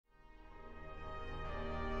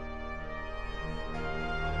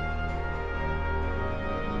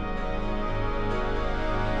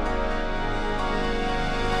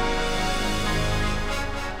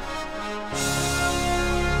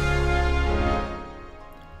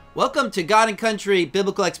Welcome to God and Country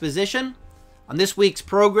Biblical Exposition. On this week's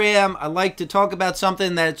program, I'd like to talk about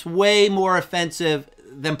something that's way more offensive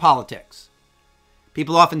than politics.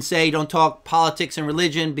 People often say don't talk politics and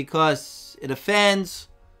religion because it offends.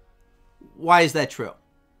 Why is that true?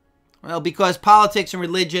 Well, because politics and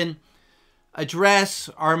religion address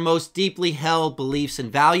our most deeply held beliefs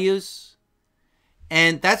and values.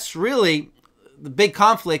 And that's really the big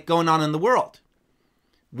conflict going on in the world.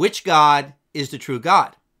 Which God is the true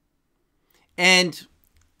God? And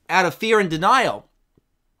out of fear and denial,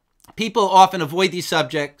 people often avoid these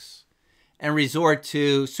subjects and resort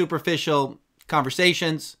to superficial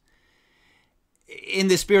conversations. In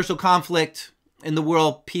this spiritual conflict in the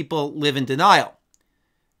world, people live in denial.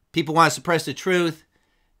 People want to suppress the truth.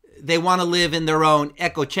 They want to live in their own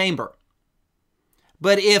echo chamber.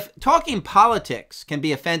 But if talking politics can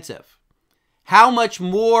be offensive, how much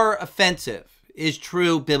more offensive is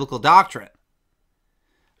true biblical doctrine?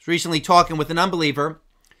 I was recently talking with an unbeliever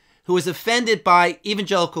who was offended by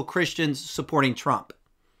evangelical Christians supporting Trump.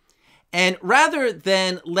 And rather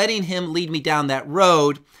than letting him lead me down that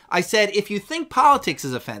road, I said, if you think politics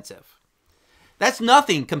is offensive, that's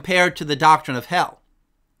nothing compared to the doctrine of hell.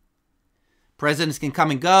 Presidents can come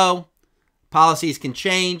and go. Policies can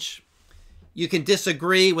change. You can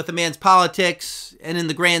disagree with a man's politics, and in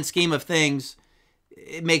the grand scheme of things,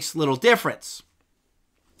 it makes little difference.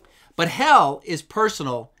 But hell is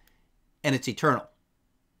personal and it's eternal.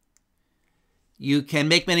 You can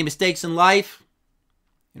make many mistakes in life,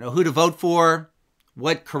 who to vote for,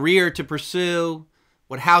 what career to pursue,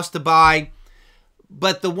 what house to buy.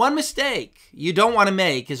 But the one mistake you don't want to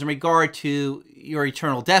make is in regard to your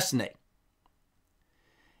eternal destiny.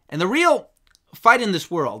 And the real fight in this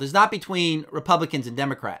world is not between Republicans and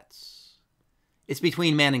Democrats. It's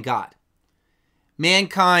between man and God.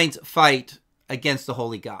 Mankind's fight against the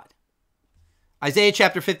holy God. Isaiah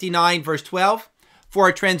chapter 59, verse 12. For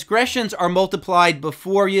our transgressions are multiplied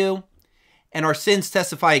before you, and our sins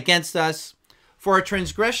testify against us. For our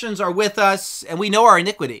transgressions are with us, and we know our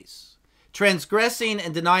iniquities. Transgressing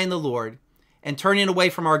and denying the Lord, and turning away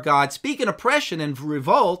from our God, speaking oppression and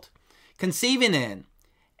revolt, conceiving in,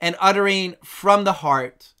 and uttering from the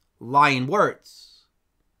heart lying words.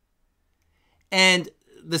 And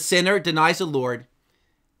the sinner denies the Lord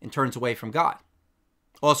and turns away from God.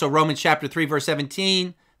 Also, Romans chapter 3, verse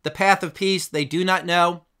 17, the path of peace they do not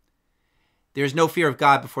know. There is no fear of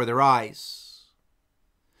God before their eyes.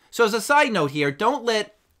 So as a side note here, don't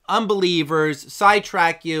let unbelievers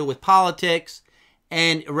sidetrack you with politics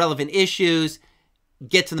and irrelevant issues.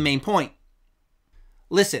 Get to the main point.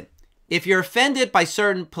 Listen, if you're offended by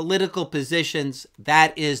certain political positions,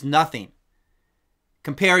 that is nothing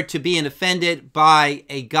compared to being offended by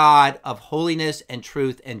a God of holiness and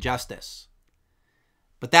truth and justice.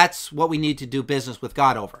 But that's what we need to do business with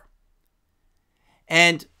God over.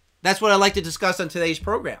 And that's what I'd like to discuss on today's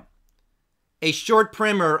program. A short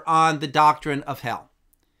primer on the doctrine of hell.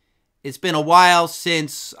 It's been a while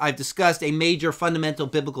since I've discussed a major fundamental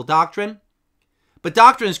biblical doctrine. But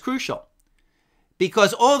doctrine is crucial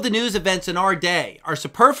because all of the news events in our day are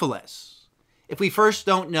superfluous if we first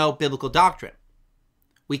don't know biblical doctrine.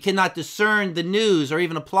 We cannot discern the news or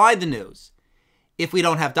even apply the news if we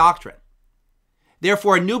don't have doctrine.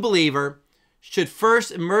 Therefore, a new believer should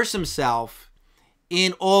first immerse himself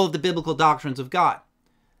in all of the biblical doctrines of God.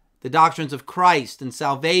 The doctrines of Christ and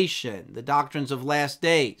salvation, the doctrines of last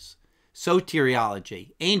days,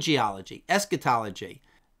 soteriology, angelology, eschatology.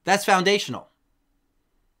 That's foundational.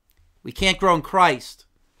 We can't grow in Christ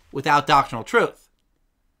without doctrinal truth.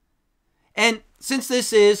 And since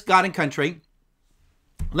this is God and Country,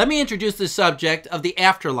 let me introduce the subject of the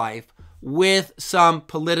afterlife with some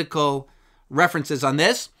political references on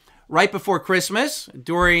this. Right before Christmas,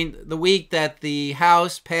 during the week that the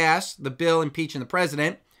House passed the bill impeaching the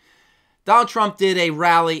president, Donald Trump did a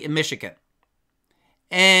rally in Michigan.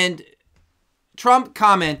 And Trump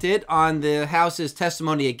commented on the House's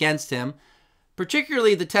testimony against him,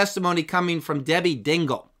 particularly the testimony coming from Debbie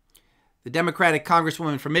Dingell, the Democratic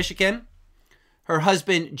Congresswoman from Michigan. Her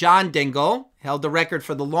husband, John Dingell, held the record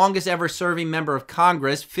for the longest ever serving member of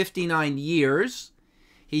Congress, 59 years.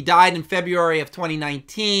 He died in February of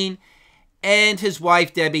 2019, and his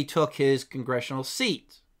wife, Debbie, took his congressional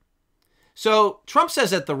seat. So Trump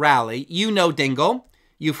says at the rally, you know Dingell,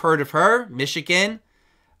 you've heard of her, Michigan.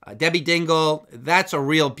 Debbie Dingell, that's a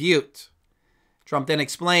real beaut. Trump then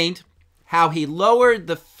explained how he lowered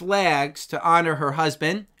the flags to honor her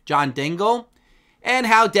husband, John Dingell, and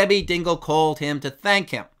how Debbie Dingell called him to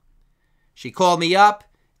thank him. She called me up.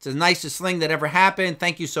 It's the nicest thing that ever happened.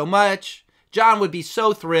 Thank you so much. John would be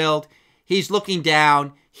so thrilled. He's looking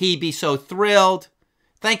down. He'd be so thrilled.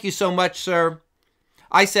 Thank you so much, sir.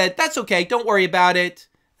 I said, that's okay. Don't worry about it.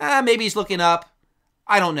 Maybe he's looking up.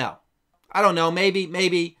 I don't know.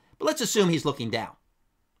 Maybe. But let's assume he's looking down.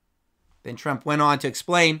 Then Trump went on to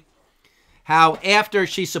explain how after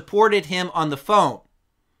she supported him on the phone,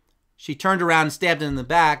 she turned around and stabbed him in the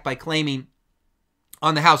back by claiming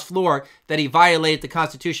on the House floor that he violated the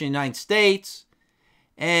Constitution of the United States.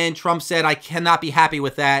 And Trump said, I cannot be happy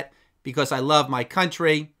with that because I love my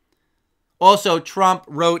country. Also, Trump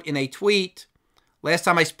wrote in a tweet, last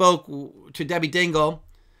time I spoke to Debbie Dingell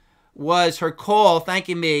was her call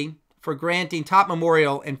thanking me for granting top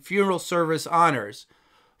memorial and funeral service honors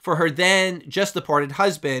for her then just departed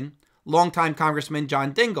husband, longtime Congressman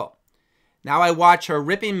John Dingell. Now I watch her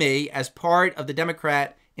ripping me as part of the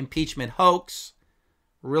Democrat impeachment hoax.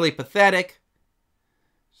 Really pathetic.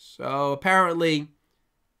 So apparently,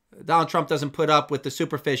 Donald Trump doesn't put up with the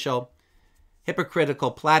superficial,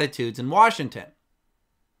 hypocritical platitudes in Washington.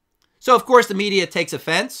 So, of course, the media takes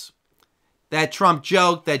offense that Trump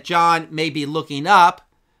joked that John may be looking up,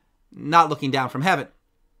 not looking down from heaven.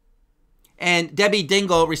 And Debbie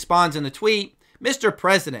Dingell responds in a tweet, Mr.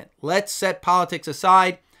 President, let's set politics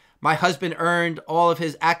aside. My husband earned all of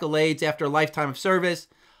his accolades after a lifetime of service.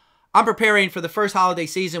 I'm preparing for the first holiday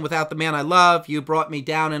season without the man I love. You brought me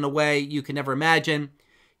down in a way you can never imagine.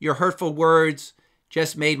 Your hurtful words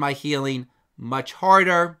just made my healing much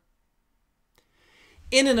harder.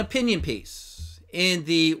 In an opinion piece in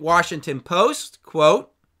the Washington Post,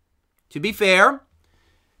 quote, to be fair,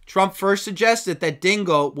 Trump first suggested that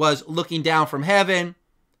Dingell was looking down from heaven,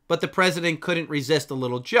 but the president couldn't resist a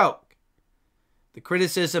little joke. The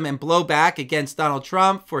criticism and blowback against Donald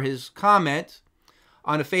Trump for his comment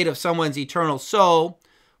on the fate of someone's eternal soul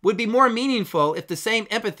would be more meaningful if the same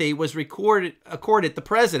empathy was accorded the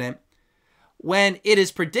president when it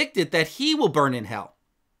is predicted that he will burn in hell.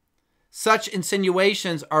 Such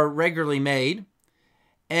insinuations are regularly made,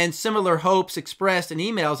 and similar hopes expressed in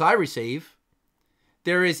emails I receive.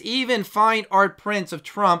 There is even fine art prints of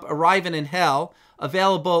Trump arriving in hell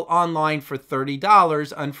available online for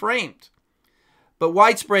 $30 unframed. But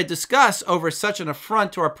widespread disgust over such an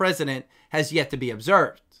affront to our president has yet to be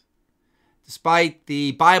observed. Despite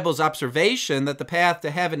the Bible's observation that the path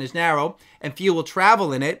to heaven is narrow and few will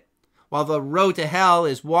travel in it, while the road to hell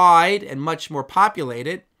is wide and much more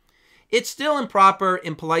populated, it's still improper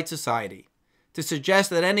in polite society to suggest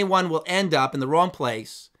that anyone will end up in the wrong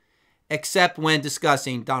place, except when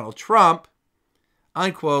discussing Donald Trump,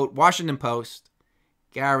 unquote, Washington Post,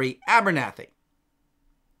 Gary Abernathy.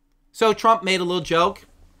 So Trump made a little joke.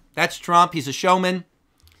 That's Trump. He's a showman.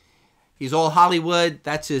 He's all Hollywood.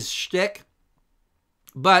 That's his shtick.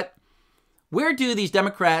 But where do these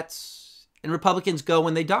Democrats and Republicans go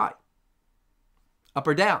when they die? Up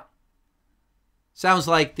or down? Sounds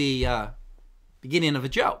like the beginning of a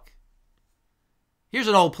joke. Here's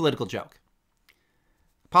an old political joke.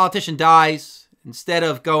 A politician dies. Instead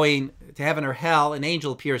of going to heaven or hell, an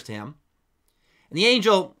angel appears to him. And the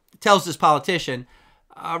angel tells this politician,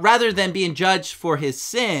 rather than being judged for his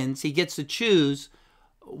sins, he gets to choose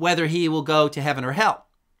whether he will go to heaven or hell.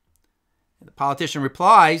 And the politician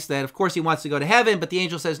replies that, of course, he wants to go to heaven, but the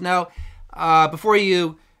angel says, no, before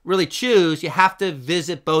you really choose, you have to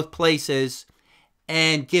visit both places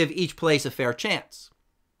and give each place a fair chance.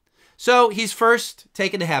 So he's first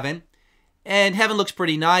taken to heaven, and heaven looks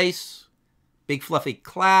pretty nice. Big fluffy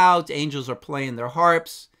clouds, angels are playing their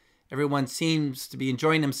harps. Everyone seems to be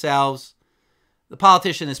enjoying themselves. The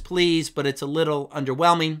politician is pleased, but it's a little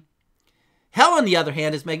underwhelming. Hell, on the other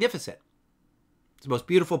hand, is magnificent. It's the most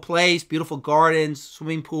beautiful place, beautiful gardens,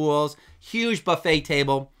 swimming pools, huge buffet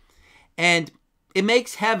table. And it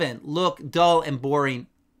makes heaven look dull and boring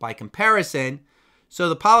by comparison. So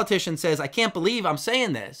the politician says, I can't believe I'm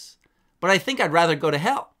saying this, but I think I'd rather go to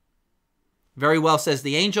hell. Very well, says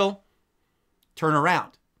the angel. Turn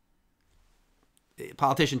around. The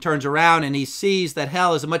politician turns around and he sees that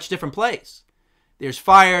hell is a much different place. There's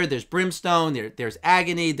fire, there's brimstone, there's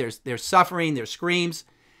agony, there's suffering, there's screams.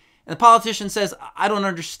 And the politician says, I don't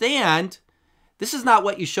understand. This is not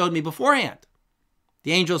what you showed me beforehand.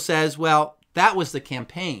 The angel says, well, that was the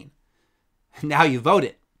campaign. Now you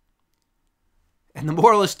voted. And the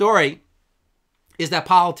moral of the story is that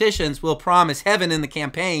politicians will promise heaven in the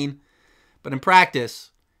campaign, but in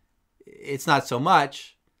practice, it's not so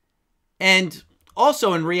much. And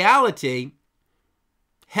also in reality,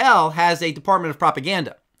 hell has a department of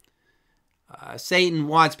propaganda. Satan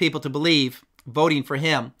wants people to believe voting for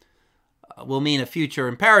him will mean a future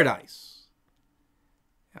in paradise.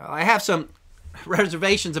 I have some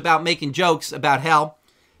reservations about making jokes about hell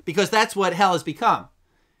because that's what hell has become.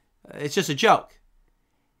 It's just a joke.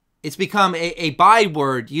 It's become a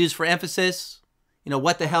byword used for emphasis. You know,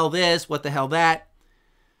 what the hell this, what the hell that.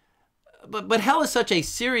 But hell is such a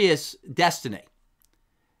serious destiny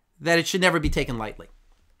that it should never be taken lightly.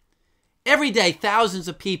 Every day, thousands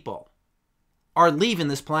of people are leaving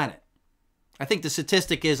this planet. I think the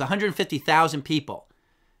statistic is 150,000 people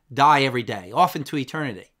die every day, often to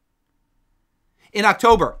eternity. In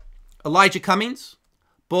October, Elijah Cummings,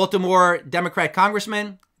 Baltimore Democrat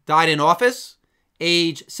congressman, died in office,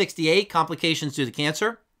 age 68, complications due to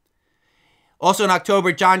cancer. Also in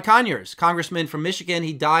October, John Conyers, congressman from Michigan,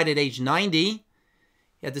 he died at age 90. He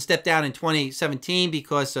had to step down in 2017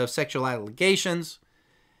 because of sexual allegations.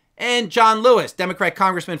 And John Lewis, Democrat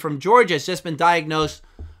congressman from Georgia, has just been diagnosed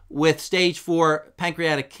with stage 4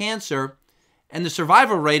 pancreatic cancer, and the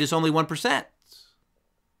survival rate is only 1%.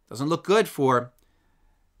 Doesn't look good for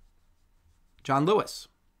John Lewis.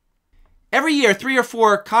 Every year, 3 or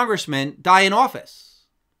 4 congressmen die in office.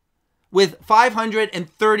 With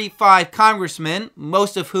 535 congressmen,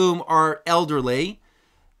 most of whom are elderly,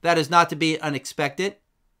 that is not to be unexpected.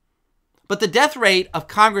 But the death rate of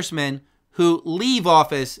congressmen who leave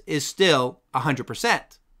office is still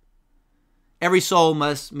 100%. Every soul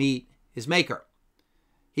must meet his maker.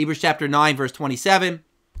 Hebrews chapter 9, verse 27,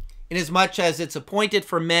 inasmuch as it's appointed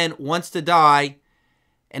for men once to die,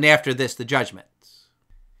 and after this the judgment.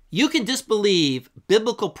 You can disbelieve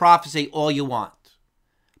biblical prophecy all you want,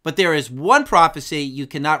 but there is one prophecy you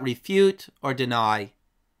cannot refute or deny,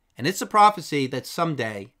 and it's a prophecy that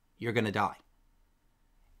someday you're going to die.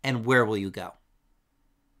 And where will you go?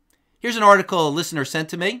 Here's an article a listener sent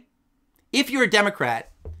to me. If you're a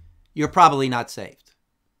Democrat, you're probably not saved.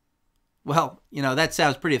 Well, you know, that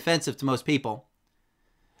sounds pretty offensive to most people.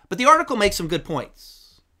 But the article makes some good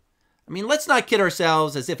points. I mean, let's not kid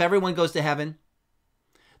ourselves as if everyone goes to heaven.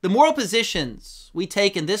 The moral positions we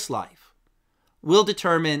take in this life will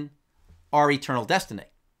determine our eternal destiny.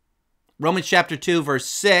 Romans chapter 2, verse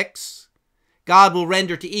 6, God will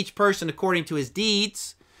render to each person according to his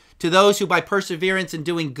deeds. To those who by perseverance in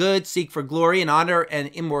doing good seek for glory and honor and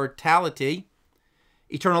immortality,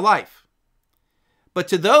 eternal life. But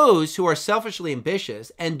to those who are selfishly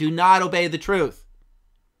ambitious and do not obey the truth,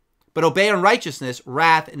 but obey unrighteousness,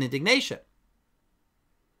 wrath, and indignation.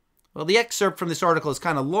 Well, the excerpt from this article is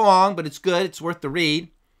kind of long, but it's good. It's worth the read.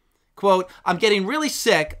 Quote, I'm getting really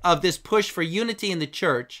sick of this push for unity in the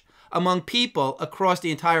church among people across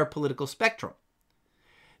the entire political spectrum.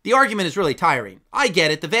 The argument is really tiring. I get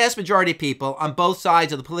it. The vast majority of people on both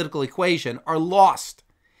sides of the political equation are lost.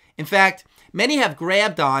 In fact, many have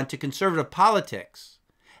grabbed on to conservative politics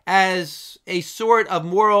as a sort of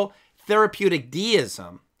moral therapeutic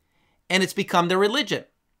deism, and it's become their religion.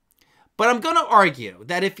 But I'm going to argue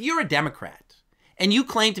that if you're a Democrat and you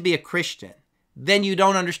claim to be a Christian, then you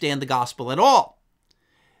don't understand the gospel at all.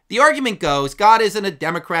 The argument goes, God isn't a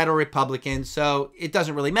Democrat or Republican, so it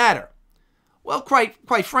doesn't really matter. Well, quite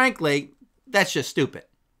frankly, that's just stupid.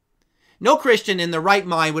 No Christian in their right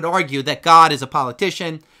mind would argue that God is a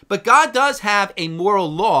politician, but God does have a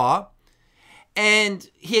moral law, and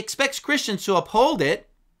he expects Christians to uphold it,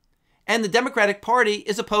 and the Democratic Party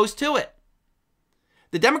is opposed to it.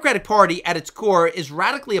 The Democratic Party, at its core, is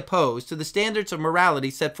radically opposed to the standards of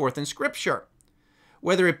morality set forth in Scripture,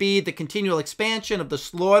 whether it be the continual expansion of the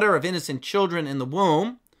slaughter of innocent children in the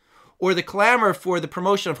womb, or the clamor for the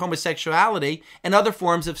promotion of homosexuality and other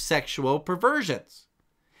forms of sexual perversions.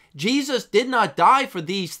 Jesus did not die for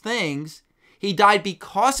these things. He died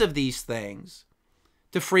because of these things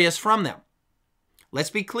to free us from them. Let's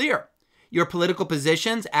be clear. Your political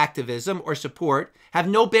positions, activism, or support have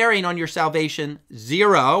no bearing on your salvation,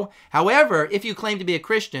 zero. However, if you claim to be a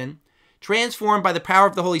Christian, transformed by the power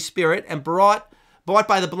of the Holy Spirit and bought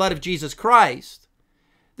by the blood of Jesus Christ,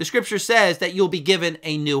 the Scripture says that you'll be given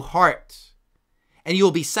a new heart and you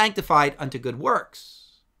will be sanctified unto good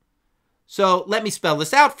works. So let me spell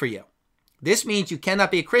this out for you. This means you cannot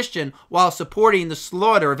be a Christian while supporting the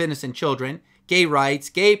slaughter of innocent children, gay rights,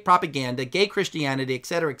 gay propaganda, gay Christianity,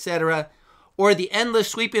 etc., or the endless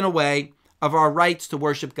sweeping away of our rights to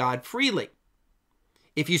worship God freely.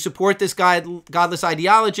 If you support this godless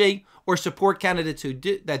ideology or support candidates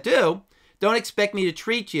that do, don't expect me to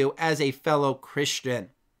treat you as a fellow Christian.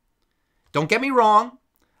 Don't get me wrong.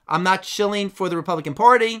 I'm not shilling for the Republican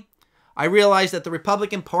Party. I realize that the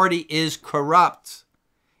Republican Party is corrupt,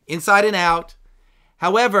 inside and out.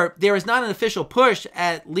 However, there is not an official push,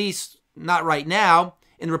 at least not right now,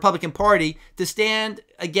 in the Republican Party to stand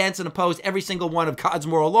against and oppose every single one of God's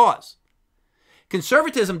moral laws.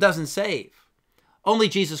 Conservatism doesn't save. Only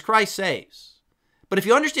Jesus Christ saves. But if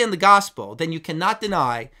you understand the gospel, then you cannot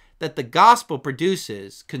deny that the gospel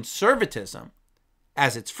produces conservatism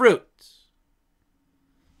as its fruit.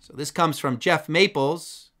 So this comes from Jeff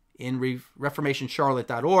Maples in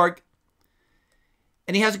reformationcharlotte.org.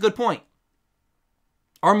 And he has a good point.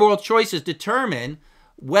 Our moral choices determine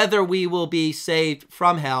whether we will be saved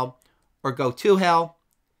from hell or go to hell.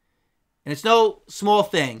 And it's no small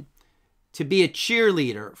thing to be a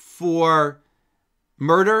cheerleader for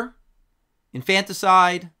murder,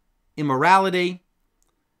 infanticide, immorality.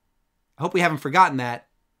 I hope we haven't forgotten that.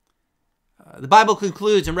 The Bible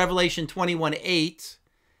concludes in Revelation 21:8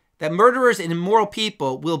 that murderers and immoral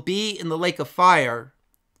people will be in the lake of fire,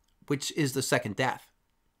 which is the second death.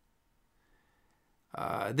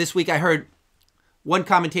 This week I heard one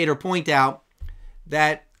commentator point out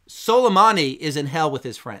that Soleimani is in hell with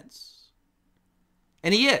his friends.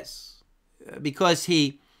 And he is, because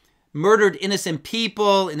he murdered innocent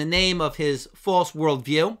people in the name of his false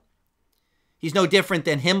worldview. He's no different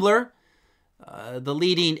than Himmler, the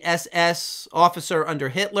leading SS officer under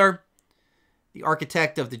Hitler, the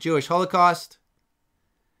architect of the Jewish Holocaust.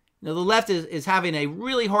 The left is having a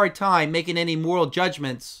really hard time making any moral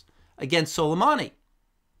judgments against Soleimani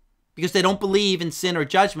because they don't believe in sin or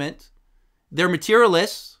judgment. They're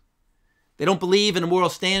materialists. They don't believe in a moral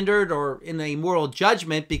standard or in a moral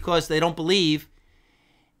judgment because they don't believe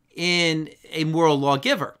in a moral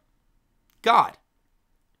lawgiver, God.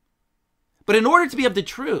 But in order to be of the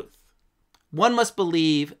truth, one must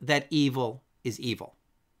believe that evil is evil.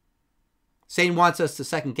 Satan wants us to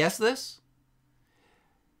second guess this.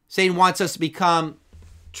 Satan wants us to become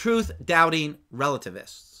truth-doubting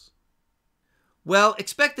relativists. Well,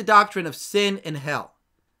 expect the doctrine of sin and hell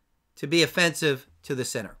to be offensive to the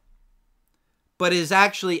sinner. But it is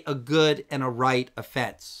actually a good and a right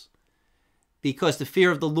offense, because the fear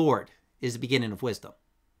of the Lord is the beginning of wisdom.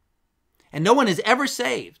 And no one is ever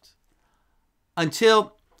saved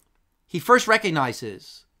until he first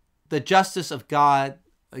recognizes the justice of God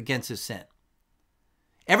against his sin.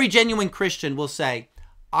 Every genuine Christian will say,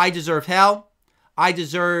 I deserve hell. I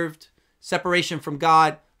deserved separation from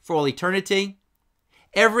God for all eternity.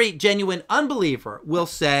 Every genuine unbeliever will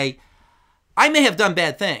say, I may have done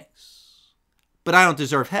bad things, but I don't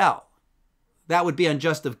deserve hell. That would be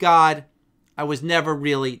unjust of God. I was never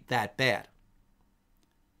really that bad.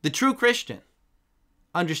 The true Christian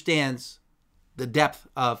understands the depth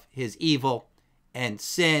of his evil and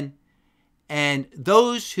sin, and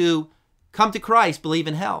those who come to Christ believe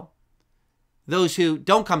in hell. Those who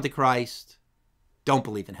don't come to Christ don't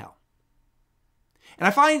believe in hell. And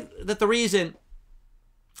I find that the reason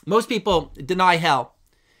most people deny hell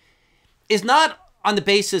is not on the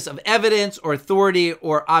basis of evidence or authority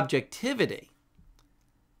or objectivity.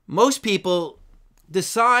 Most people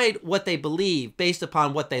decide what they believe based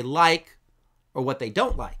upon what they like or what they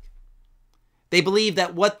don't like. They believe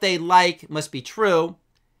that what they like must be true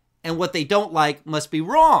and what they don't like must be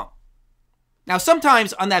wrong. Now,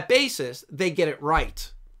 sometimes on that basis, they get it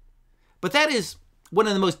right. But that is one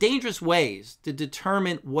of the most dangerous ways to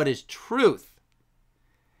determine what is truth,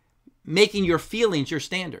 making your feelings your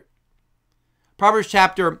standard. Proverbs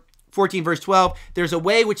chapter 14, verse 12, there's a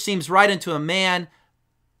way which seems right unto a man,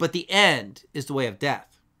 but the end is the way of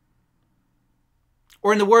death.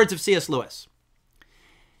 Or in the words of C.S. Lewis,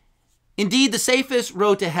 indeed, the safest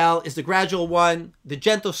road to hell is the gradual one, the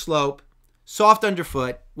gentle slope, soft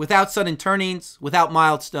underfoot, without sudden turnings, without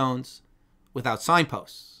milestones, without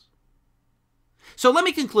signposts. So let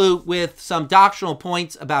me conclude with some doctrinal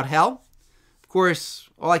points about hell. Of course,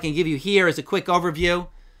 all I can give you here is a quick overview,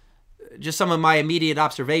 just some of my immediate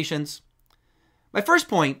observations. My first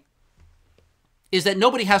point is that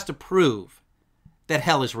nobody has to prove that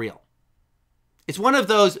hell is real. It's one of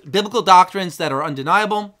those biblical doctrines that are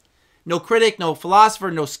undeniable. No critic, no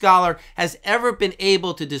philosopher, no scholar has ever been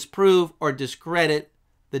able to disprove or discredit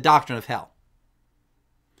the doctrine of hell.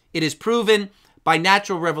 It is proven by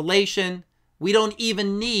natural revelation. We don't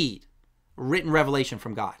even need written revelation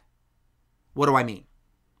from God. What do I mean?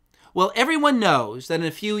 Well, everyone knows that in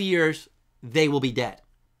a few years, they will be dead.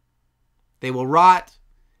 They will rot,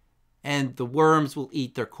 and the worms will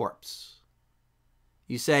eat their corpse.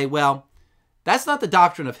 You say, well, that's not the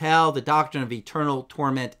doctrine of hell, the doctrine of eternal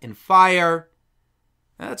torment and fire.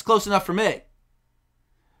 That's close enough for me.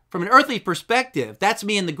 From an earthly perspective, that's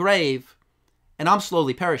me in the grave, and I'm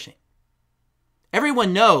slowly perishing.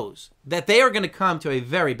 Everyone knows that they are going to come to a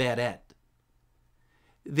very bad end.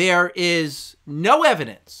 There is no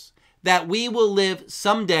evidence that we will live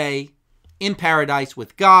someday in paradise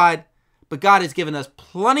with God, but God has given us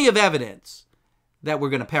plenty of evidence that we're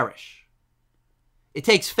going to perish. It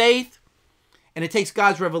takes faith, and it takes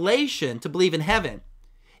God's revelation to believe in heaven.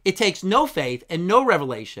 It takes no faith and no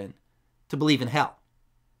revelation to believe in hell.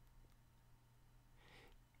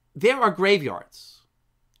 there are graveyards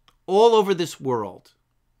all over this world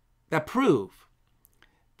that prove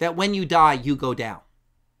that when you die, you go down.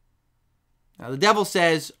 Now, the devil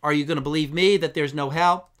says, are you going to believe me that there's no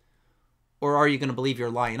hell? Or are you going to believe your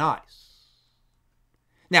lying eyes?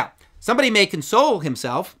 Now, somebody may console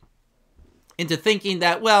himself into thinking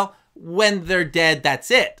that, well, when they're dead, that's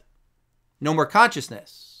it. No more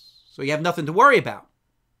consciousness. So you have nothing to worry about.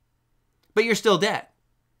 But you're still dead.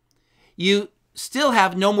 You still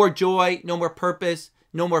have no more joy, no more purpose,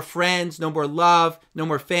 no more friends, no more love, no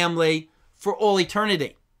more family for all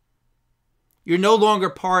eternity. You're no longer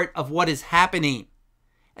part of what is happening.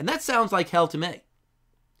 And that sounds like hell to me.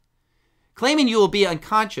 Claiming you will be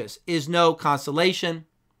unconscious is no consolation.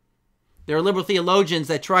 There are liberal theologians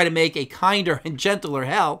that try to make a kinder and gentler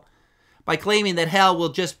hell by claiming that hell will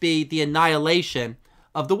just be the annihilation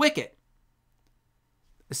of the wicked,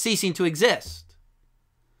 ceasing to exist.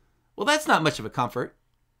 Well, that's not much of a comfort.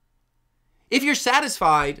 If you're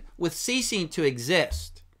satisfied with ceasing to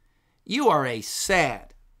exist, you are a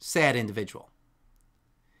sad, sad individual.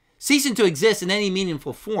 Ceasing to exist in any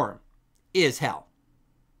meaningful form is hell.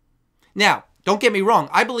 Now, don't get me wrong.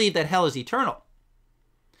 I believe that hell is eternal.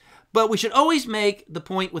 But we should always make the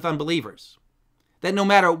point with unbelievers that no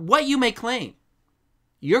matter what you may claim,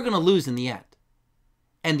 you're going to lose in the end.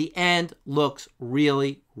 And the end looks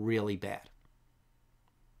really, really bad.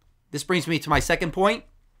 This brings me to my second point.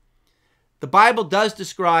 The Bible does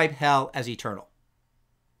describe hell as eternal.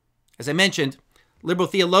 As I mentioned, liberal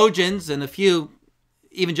theologians and a few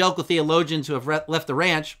evangelical theologians who have left the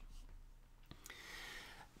ranch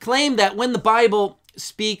claim that when the Bible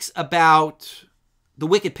speaks about the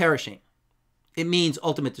wicked perishing, it means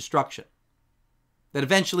ultimate destruction. That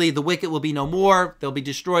eventually the wicked will be no more. They'll be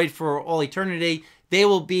destroyed for all eternity. They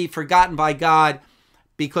will be forgotten by God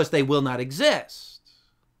because they will not exist.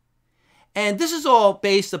 And this is all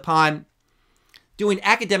based upon doing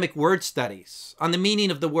academic word studies on the meaning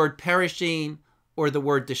of the word perishing or the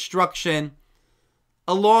word destruction,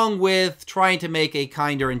 along with trying to make a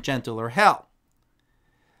kinder and gentler hell.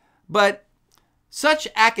 But such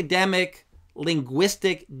academic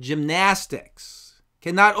linguistic gymnastics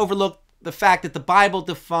cannot overlook the fact that the Bible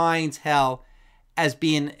defines hell as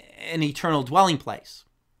being an eternal dwelling place.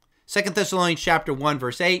 2 Thessalonians chapter 1,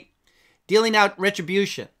 verse 8, dealing out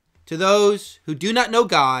retribution to those who do not know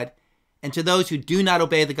God and to those who do not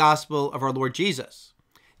obey the gospel of our Lord Jesus.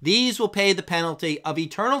 These will pay the penalty of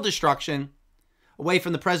eternal destruction away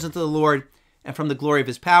from the presence of the Lord and from the glory of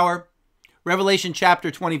his power. Revelation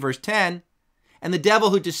chapter 20, verse 10, and the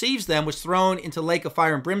devil who deceives them was thrown into the lake of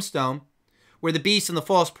fire and brimstone, where the beast and the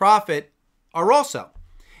false prophet are also.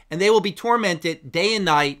 And they will be tormented day and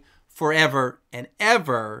night forever and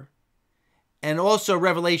ever. And also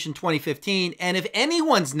Revelation 20:15, and if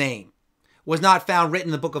anyone's name was not found written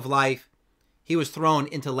in the book of life, he was thrown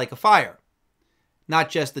into the lake of fire. Not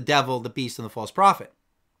just the devil, the beast, and the false prophet.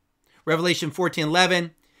 Revelation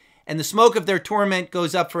 14:11, and the smoke of their torment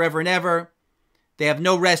goes up forever and ever. They have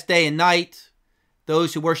no rest day and night,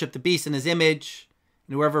 those who worship the beast in his image,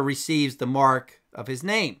 and whoever receives the mark of his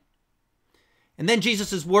name. And then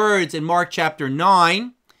Jesus' words in Mark chapter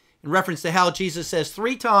 9, in reference to hell, Jesus says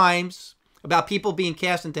 3 times about people being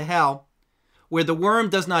cast into hell, where the worm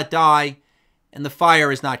does not die and the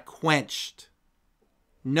fire is not quenched.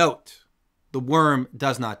 Note, the worm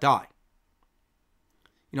does not die.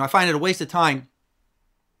 I find it a waste of time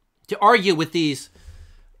to argue with these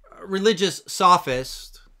religious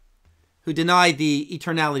sophists who deny the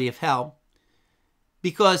eternality of hell,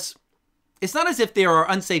 because it's not as if there are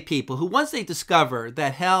unsaved people who, once they discover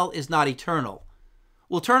that hell is not eternal,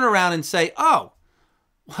 will turn around and say, oh,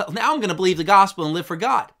 well, now I'm going to believe the gospel and live for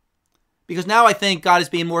God, because now I think God is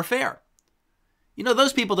being more fair.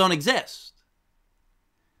 Those people don't exist.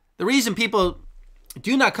 The reason people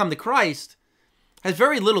do not come to Christ has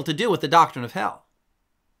very little to do with the doctrine of hell.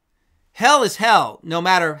 Hell is hell, no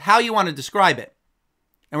matter how you want to describe it.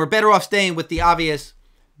 And we're better off staying with the obvious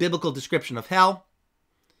biblical description of hell.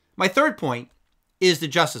 My third point is the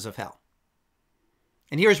justice of hell.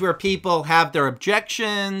 And here's where people have their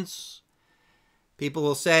objections. People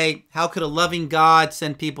will say, how could a loving God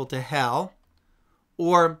send people to hell?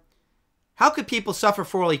 Or, how could people suffer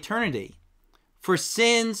for all eternity for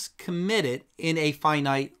sins committed in a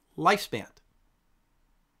finite lifespan?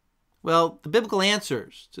 Well, the biblical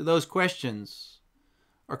answers to those questions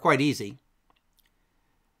are quite easy.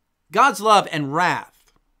 God's love and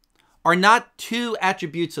wrath are not two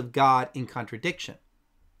attributes of God in contradiction.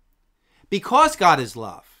 Because God is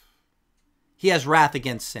love, he has wrath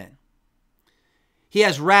against sin. He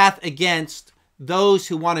has wrath against those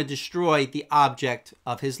who want to destroy the object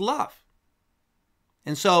of his love.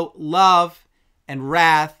 And so love and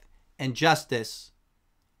wrath and justice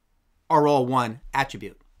are all one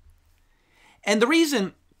attribute. And the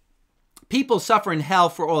reason people suffer in hell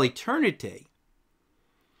for all eternity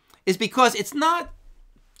is because it's not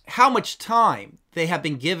how much time they have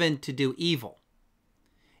been given to do evil.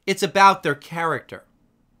 It's about their character,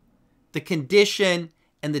 the condition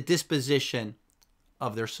and the disposition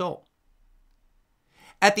of their soul.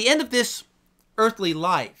 At the end of this earthly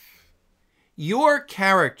life, your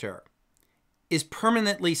character is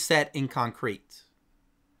permanently set in concrete.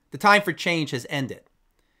 The time for change has ended.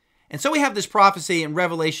 And so we have this prophecy in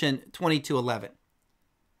Revelation 22:11.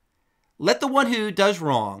 Let the one who does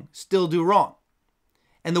wrong still do wrong,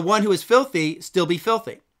 and the one who is filthy still be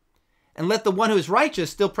filthy. And let the one who is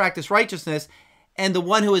righteous still practice righteousness, and the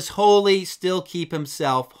one who is holy still keep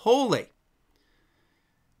himself holy.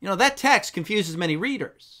 You know, that text confuses many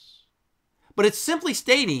readers, but it's simply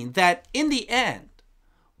stating that in the end,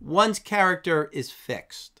 one's character is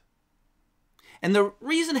fixed. And the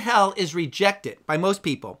reason hell is rejected by most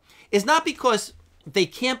people is not because they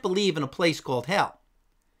can't believe in a place called hell.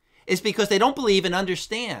 It's because they don't believe and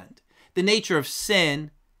understand the nature of sin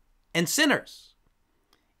and sinners,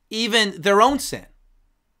 even their own sin.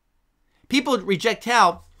 People reject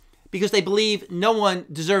hell because they believe no one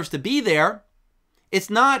deserves to be there. It's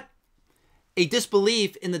not a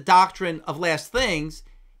disbelief in the doctrine of last things.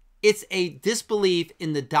 It's a disbelief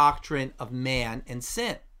in the doctrine of man and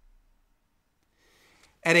sin.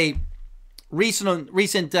 At a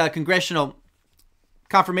recent congressional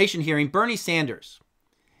confirmation hearing, Bernie Sanders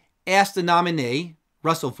asked the nominee,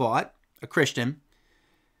 Russell Vought, a Christian,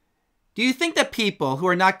 do you think that people who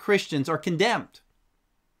are not Christians are condemned?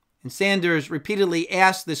 And Sanders repeatedly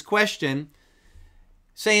asked this question,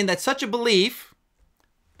 saying that such a belief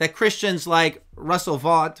that Christians like Russell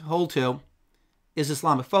Vought hold to is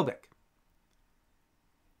Islamophobic.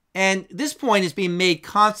 And this point is being made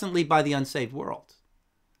constantly by the unsaved world.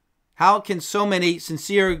 How can so many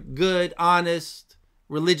sincere, good, honest,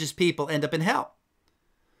 religious people end up in hell?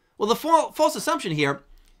 Well, the false assumption here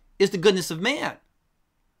is the goodness of man.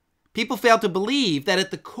 People fail to believe that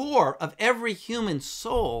at the core of every human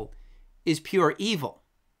soul is pure evil.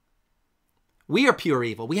 We are pure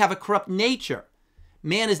evil. We have a corrupt nature.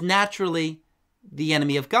 Man is naturally the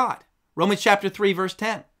enemy of God. Romans chapter 3, verse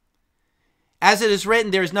 10. As it is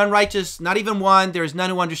written, there is none righteous, not even one. There is none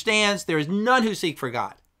who understands. There is none who seek for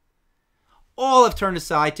God. All have turned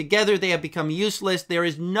aside. Together they have become useless. There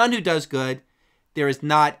is none who does good. There is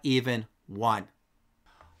not even one.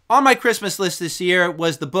 On my Christmas list this year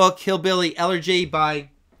was the book Hillbilly Elegy by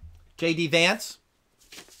J.D. Vance.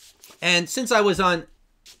 And since I was on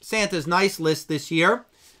Santa's nice list this year,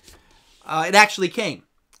 it actually came,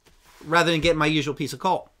 rather than getting my usual piece of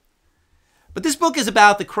coal. But this book is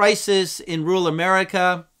about the crisis in rural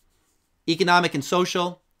America, economic and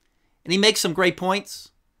social, and he makes some great points.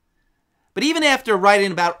 But even after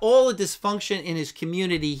writing about all the dysfunction in his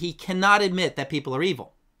community, he cannot admit that people are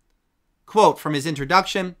evil. Quote from his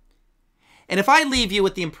introduction, "And if I leave you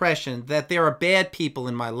with the impression that there are bad people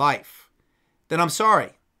in my life, then I'm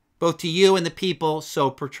sorry, both to you and the people so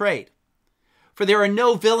portrayed. For there are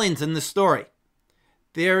no villains in the story.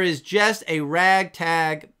 There is just a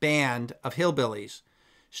ragtag band of hillbillies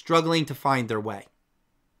struggling to find their way."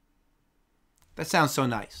 That sounds so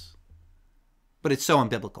nice, but it's so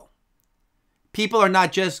unbiblical. People are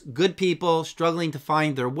not just good people struggling to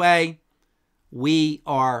find their way. We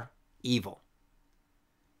are evil.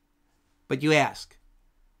 But you ask,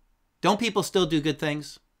 don't people still do good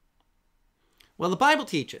things? Well, the Bible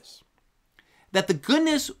teaches that the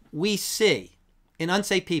goodness we see in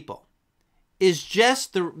unsaved people is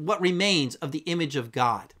just what remains of the image of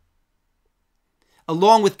God,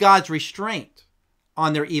 along with God's restraint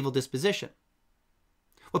on their evil disposition.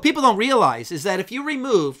 What people don't realize is that if you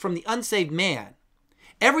remove from the unsaved man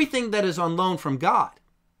everything that is on loan from God,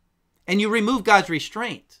 and you remove God's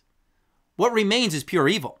restraint, what remains is pure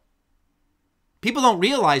evil. People don't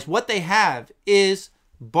realize what they have is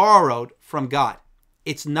borrowed from God.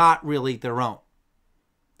 It's not really their own.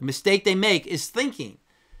 The mistake they make is thinking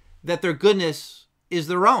that their goodness is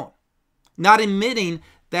their own, not admitting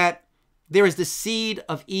that there is the seed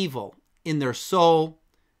of evil in their soul.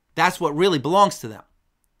 That's what really belongs to them.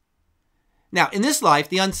 Now, in this life,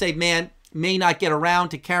 the unsaved man may not get around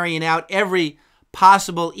to carrying out every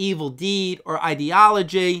possible evil deed or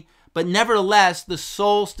ideology, but nevertheless, the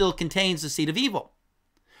soul still contains the seed of evil.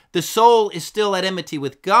 The soul is still at enmity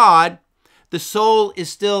with God. The soul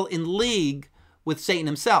is still in league with Satan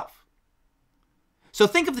himself. So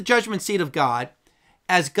think of the judgment seat of God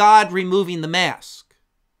as God removing the mask.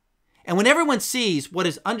 And when everyone sees what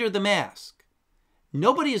is under the mask,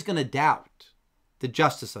 nobody is going to doubt the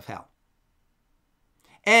justice of hell.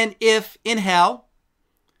 And if in hell,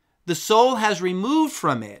 the soul has removed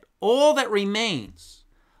from it all that remains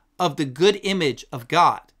of the good image of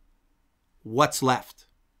God, what's left?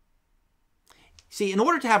 See, in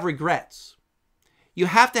order to have regrets, you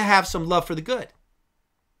have to have some love for the good.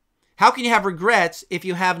 How can you have regrets if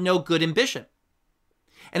you have no good ambition?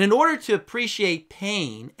 And in order to appreciate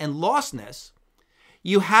pain and lostness,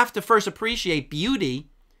 you have to first appreciate beauty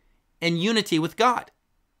and unity with God.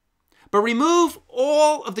 But remove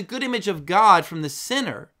all of the good image of God from the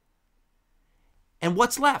sinner, and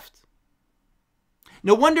what's left?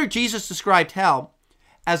 No wonder Jesus described hell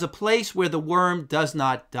as a place where the worm does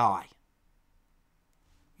not die.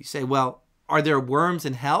 You say, well, are there worms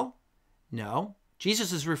in hell? No.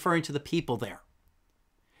 Jesus is referring to the people there.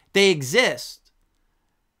 They exist,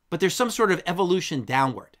 but there's some sort of evolution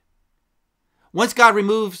downward. Once God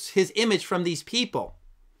removes his image from these people,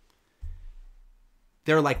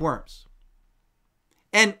 they're like worms.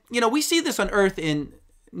 And, we see this on earth in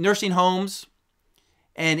nursing homes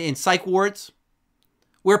and in psych wards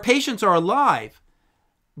where patients are alive,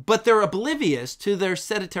 but they're oblivious to their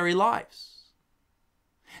sedentary lives.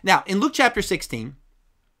 Now, in Luke chapter 16,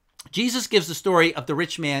 Jesus gives the story of the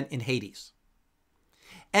rich man in Hades.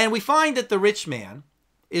 And we find that the rich man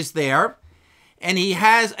is there, and he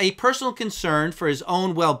has a personal concern for his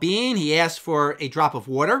own well-being. He asks for a drop of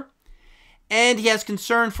water, and he has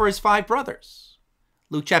concern for his 5 brothers.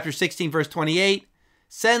 Luke chapter 16, verse 28,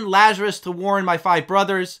 send Lazarus to warn my 5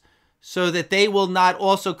 brothers so that they will not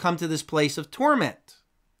also come to this place of torment.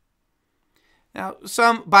 Now,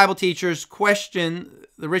 some Bible teachers question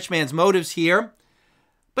the rich man's motives here,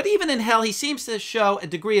 but even in hell, he seems to show a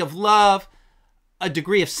degree of love, a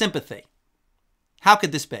degree of sympathy. How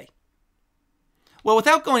could this be? Well,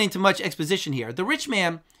 without going into much exposition here, the rich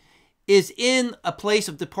man is in a place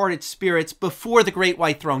of departed spirits before the great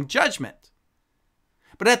white throne judgment.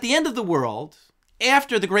 But at the end of the world,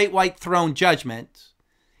 after the great white throne judgment,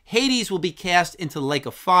 Hades will be cast into the lake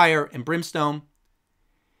of fire and brimstone.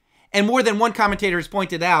 And more than one commentator has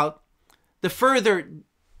pointed out the further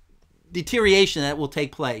deterioration that will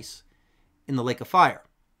take place in the lake of fire.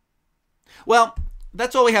 Well,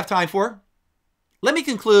 that's all we have time for. Let me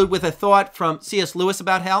conclude with a thought from C.S. Lewis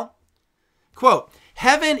about hell. Quote,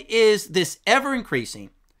 heaven is this ever-increasing,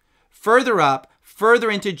 further up,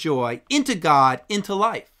 further into joy, into God, into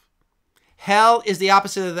life. Hell is the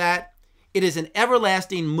opposite of that. It is an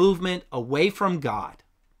everlasting movement away from God.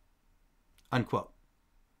 Unquote.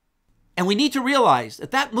 And we need to realize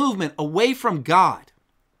that that movement away from God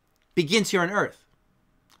begins here on earth.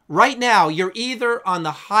 Right now, you're either on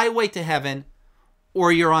the highway to heaven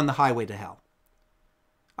or you're on the highway to hell.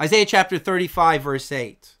 Isaiah chapter 35, verse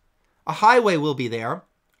 8. A highway will be there,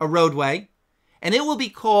 a roadway, and it will be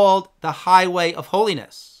called the highway of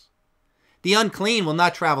holiness. The unclean will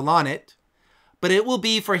not travel on it, but it will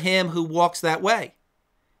be for him who walks that way,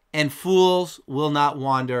 and fools will not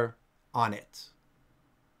wander on it.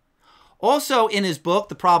 Also in his book,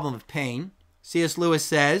 The Problem of Pain, C.S. Lewis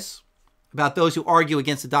says about those who argue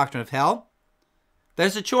against the doctrine of hell,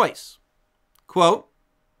 there's a choice. Quote,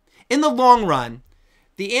 in the long run,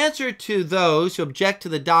 the answer to those who object to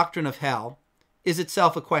the doctrine of hell is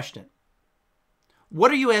itself a question.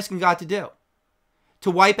 What are you asking God to do?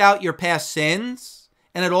 To wipe out your past sins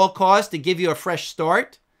and at all costs to give you a fresh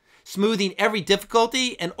start, smoothing every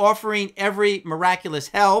difficulty and offering every miraculous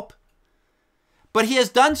help? But he has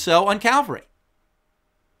done so on Calvary.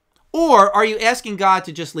 Or are you asking God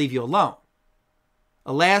to just leave you alone?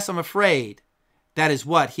 Alas, I'm afraid that is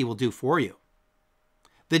what he will do for you.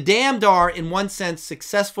 The damned are, in one sense,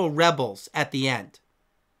 successful rebels at the end.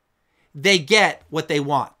 They get what they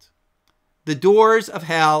want. The doors of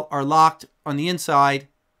hell are locked on the inside.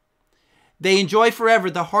 They enjoy forever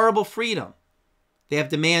the horrible freedom they have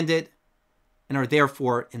demanded and are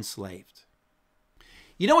therefore enslaved.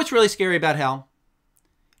 You know what's really scary about hell?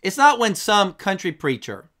 It's not when some country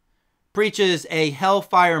preacher preaches a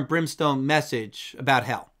hellfire and brimstone message about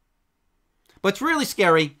hell. What's really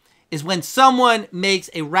scary is when someone makes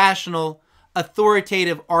a rational,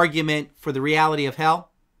 authoritative argument for the reality of hell.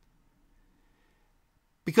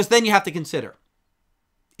 Because then you have to consider,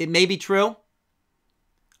 it may be true.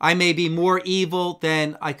 I may be more evil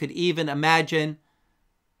than I could even imagine,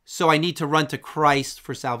 so I need to run to Christ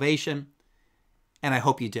for salvation, and I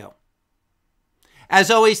hope you do. As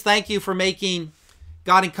always, thank you for making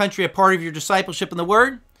God and Country a part of your discipleship in the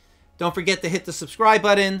Word. Don't forget to hit the subscribe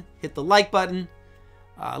button, hit the like button,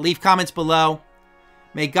 leave comments below.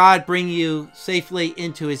 May God bring you safely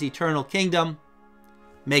into his eternal kingdom.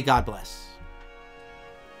 May God bless.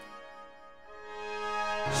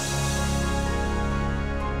 you.